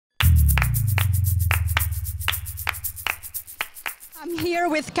I'm here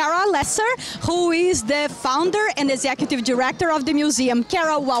with Kara Lesser, who is the founder and executive director of the museum.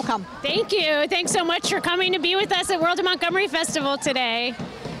 Kara, welcome. Thank you. Thanks so much for coming to be with us at World of Montgomery Festival today.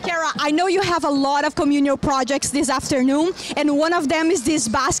 Kara, I know you have a lot of communal projects this afternoon, and one of them is this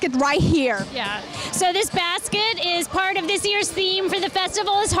basket right here. Yeah. So this basket is part of this year's theme for the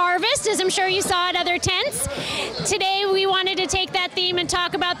festival is Harvest, as I'm sure you saw at other tents. Today we wanted to take that theme and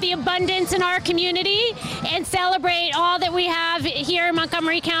talk about the abundance in our community and celebrate all that we have here in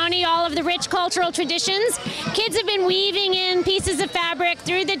Montgomery County, all of the rich cultural traditions. Kids have been weaving in pieces of fabric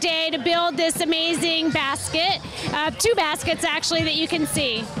through the day to build this amazing basket, 2 baskets actually that you can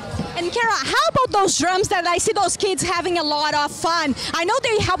see. And Kara, how about those drums that I see those kids having a lot of fun? I know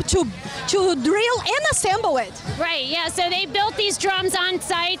they help to drill and assemble it. Right, yeah, so they built these drums on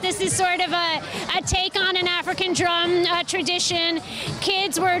site. This is sort of a take on an African drum tradition.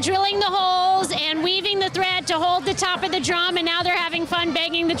 Kids were drilling the holes and weaving the thread to hold the top of the drum, and now they're having fun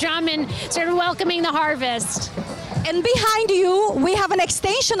banging the drum and sort of welcoming the harvest. And behind you, we have an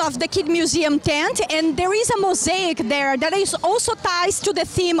extension of the Kid Museum tent, and there is a mosaic there that is also ties to the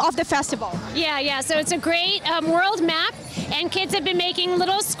theme of the festival. Yeah, so it's a great world map, and kids have been making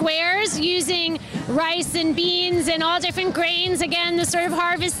little squares using rice and beans and all different grains, again, the sort of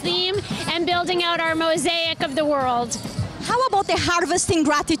harvest theme, and building out our mosaic of the world. How about the Harvesting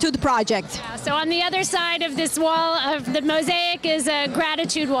Gratitude Project? Yeah, so on the other side of this wall of the mosaic is a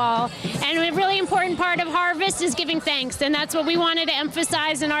gratitude wall. And a really important part of Harvest is giving thanks. And that's what we wanted to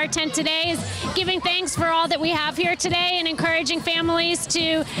emphasize in our tent today, is giving thanks for all that we have here today and encouraging families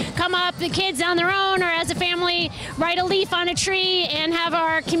to come up, the kids on their own or as a family, write a leaf on a tree and have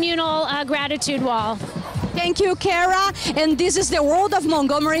our communal gratitude wall. Thank you, Kara. And this is the World of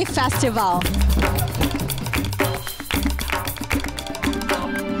Montgomery Festival.